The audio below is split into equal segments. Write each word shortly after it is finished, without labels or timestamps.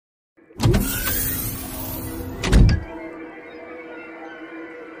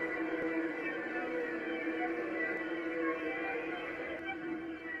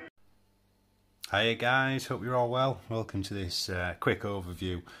Hey guys, hope you're all well. Welcome to this quick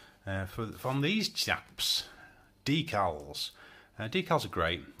overview from these chaps, Decals. Decals are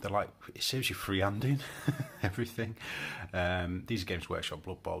great. They're like, it saves you freehanding everything. These are Games Workshop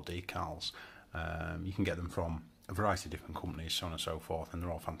Blood Bowl decals. You can get them from a variety of different companies, so on and so forth, and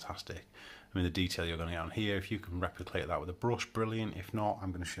they're all fantastic. I mean, the detail you're going to get on here, if you can replicate that with a brush, brilliant. If not,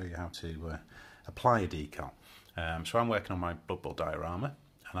 I'm going to show you how to apply a decal. So I'm working on my Blood Bowl diorama,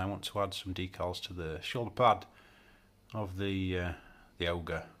 and I want to add some decals to the shoulder pad of the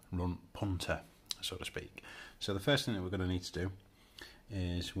ogre runt punter, so to speak. So the first thing that we're going to need to do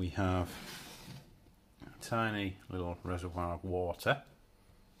is we have a tiny little reservoir of water.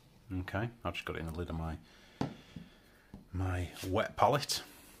 Okay, I've just got it in the lid of my wet palette,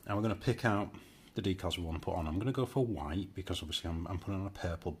 and we're going to pick out the decals we want to put on. I'm going to go for white because obviously I'm putting on a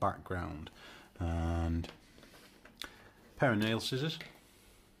purple background, and a pair of nail scissors.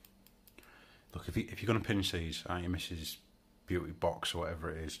 Look, if you're going to pinch these out your Mrs. Beauty box or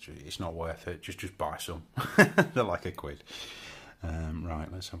whatever it is, it's not worth it. Just buy some. They're like £1. Right,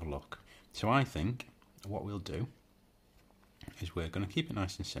 let's have a look. So I think what we'll do is we're going to keep it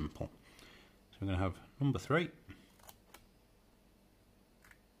nice and simple. So we're going to have number 3.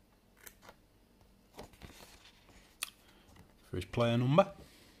 For his player number.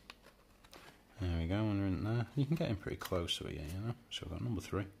 There we go, under in there. You can get him pretty close to it, you know. So we've got number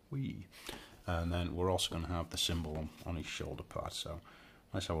 3. Whee! And then we're also going to have the symbol on his shoulder pad. So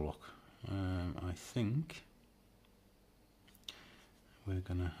let's have a look. I think we're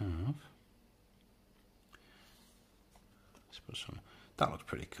going to have. Let's put some. That looks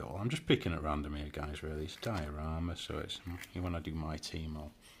pretty cool. I'm just picking at random here, guys. Really, it's diorama, so it's when I do my team,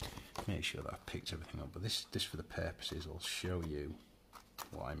 I'll make sure that I've picked everything up. But this for the purposes, I'll show you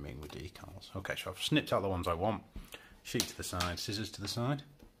what I mean with decals. Okay, so I've snipped out the ones I want. Sheet to the side, scissors to the side.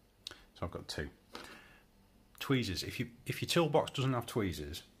 So I've got 2 tweezers. If your toolbox doesn't have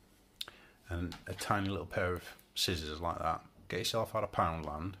tweezers and a tiny little pair of scissors like that, get yourself out of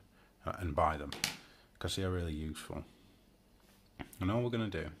Poundland and buy them, because they are really useful. And all we're going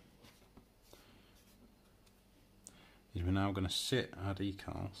to do is we're now going to sit our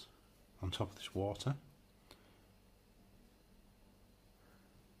decals on top of this water,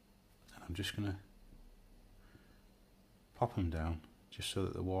 and I'm just going to pop them down just so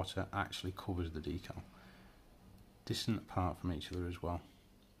that the water actually covers the decal, distant apart from each other as well.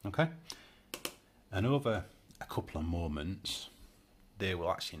 Okay, and over a couple of moments they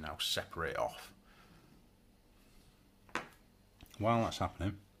will actually now separate off. While that's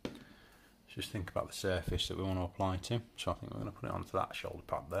happening, let's just think about the surface that we want to apply to. So I think we're going to put it onto that shoulder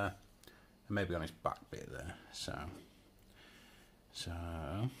pad there, and maybe on his back bit there. So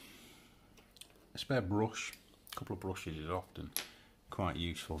a spare brush, a couple of brushes is often quite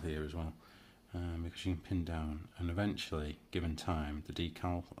useful here as well, because you can pin down, and eventually, given time, the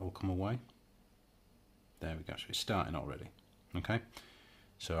decal will come away. There we go. So it's starting already. Okay,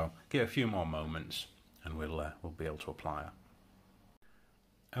 so give it a few more moments, and we'll be able to apply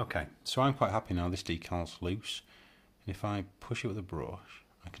it. Okay, so I'm quite happy now. This decal's loose, and if I push it with a brush,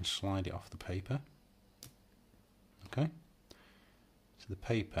 I can slide it off the paper. Okay, so the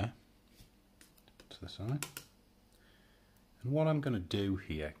paper to the side. And what I'm going to do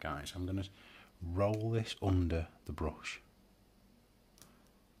here, guys, I'm going to roll this under the brush.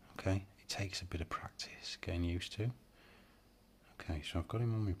 Okay, it takes a bit of practice getting used to. Okay, so I've got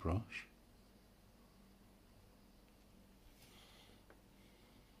him on my brush.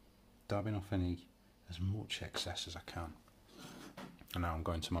 Dabbing off as much excess as I can. And now I'm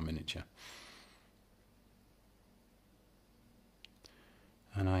going to my miniature.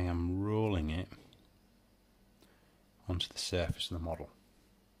 And I am rolling it onto the surface of the model.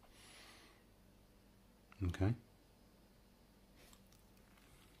 Okay.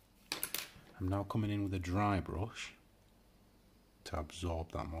 I'm now coming in with a dry brush to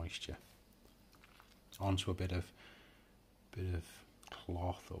absorb that moisture onto a bit of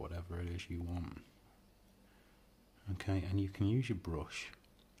cloth or whatever it is you want. Okay, and you can use your brush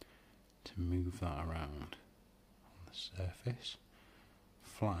to move that around on the surface,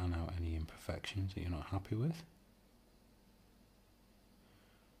 flatten out any imperfections that you're not happy with.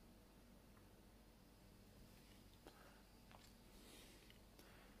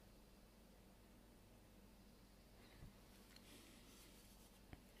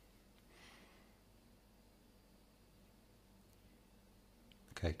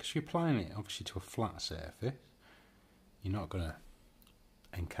 Okay, because you're applying it obviously to a flat surface, you're not going to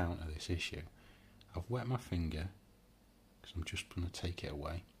encounter this issue. I've wet my finger because I'm just going to take it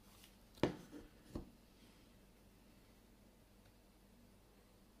away.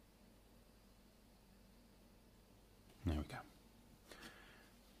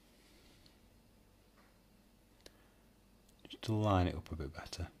 to line it up a bit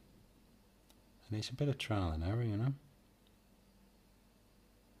better. And it's a bit of trial and error, you know.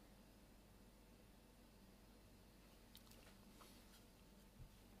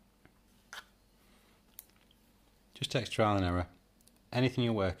 Just takes trial and error. Anything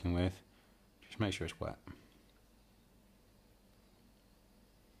you're working with, just make sure it's wet.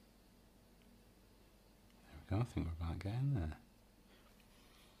 There we go, I think we're about getting there.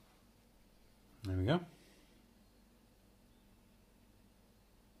 There we go.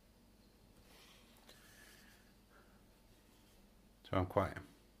 So I'm quite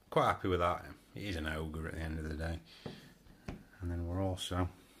happy with that. It is an ogre at the end of the day. And then we're also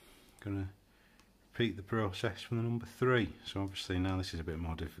going to repeat the process from the number 3. So obviously now this is a bit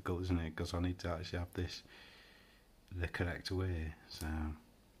more difficult, isn't it? Because I need to actually have this the correct way. So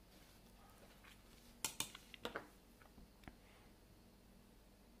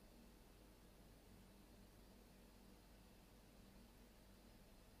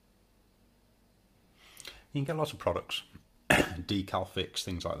you can get lots of products, decal fix,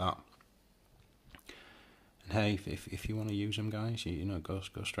 things like that. And hey, if you want to use them, guys, you know, go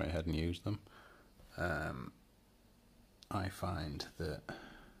straight ahead and use them. I find that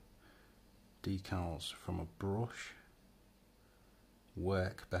decals from a brush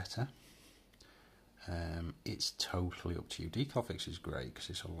work better. It's totally up to you. Decal fix is great because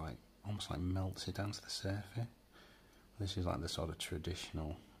it sort of like almost like melts it down to the surface. This is like the sort of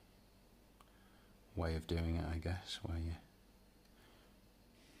traditional way of doing it, I guess, where you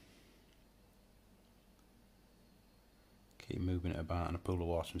keep moving it about in a pool of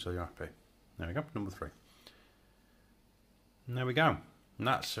water until you're happy. There we go, number 3. And there we go. And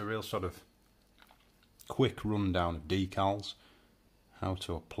that's a real sort of quick rundown of decals, how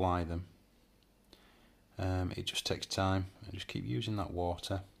to apply them. It just takes time, and just keep using that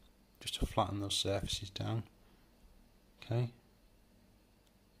water just to flatten those surfaces down. Okay.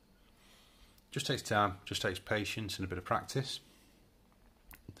 Just takes time, just takes patience and a bit of practice.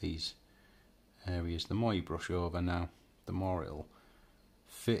 These areas, the more you brush over now, the more it'll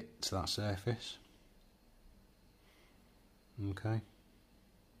fit to that surface. Okay.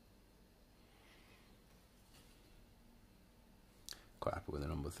 Quite happy with the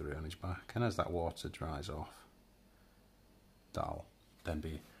number 3 on his back, and as that water dries off, that'll then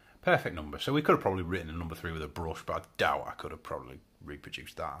be a perfect number. So we could have probably written a number 3 with a brush, but I doubt I could have probably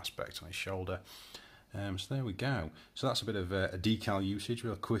reproduced that aspect on his shoulder. So there we go. So that's a bit of a decal usage,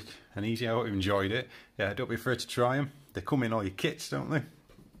 real quick and easy. I hope you enjoyed it. Yeah, don't be afraid to try them. They come in all your kits, don't they?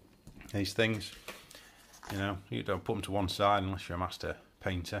 These things, you know, you don't put them to one side unless you're a master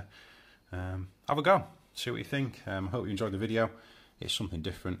painter. Have a go, see what you think. I hope you enjoyed the video. It's something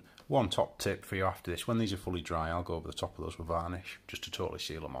different. One top tip for you after this: when these are fully dry, I'll go over the top of those with varnish just to totally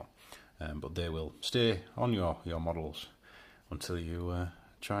seal them on. But they will stay on your models until you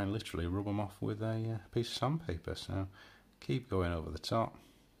try and literally rub them off with a piece of sandpaper. So keep going over the top,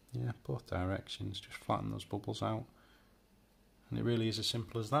 yeah, both directions, just flatten those bubbles out, and it really is as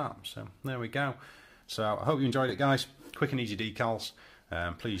simple as that. So there we go. So I hope you enjoyed it, guys. Quick and easy decals.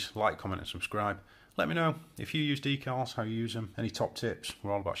 Please like, comment and subscribe. Let me know if you use decals, how you use them, any top tips.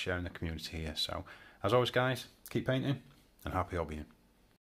 We're all about sharing the community here. So as always, guys, keep painting and happy hobbying.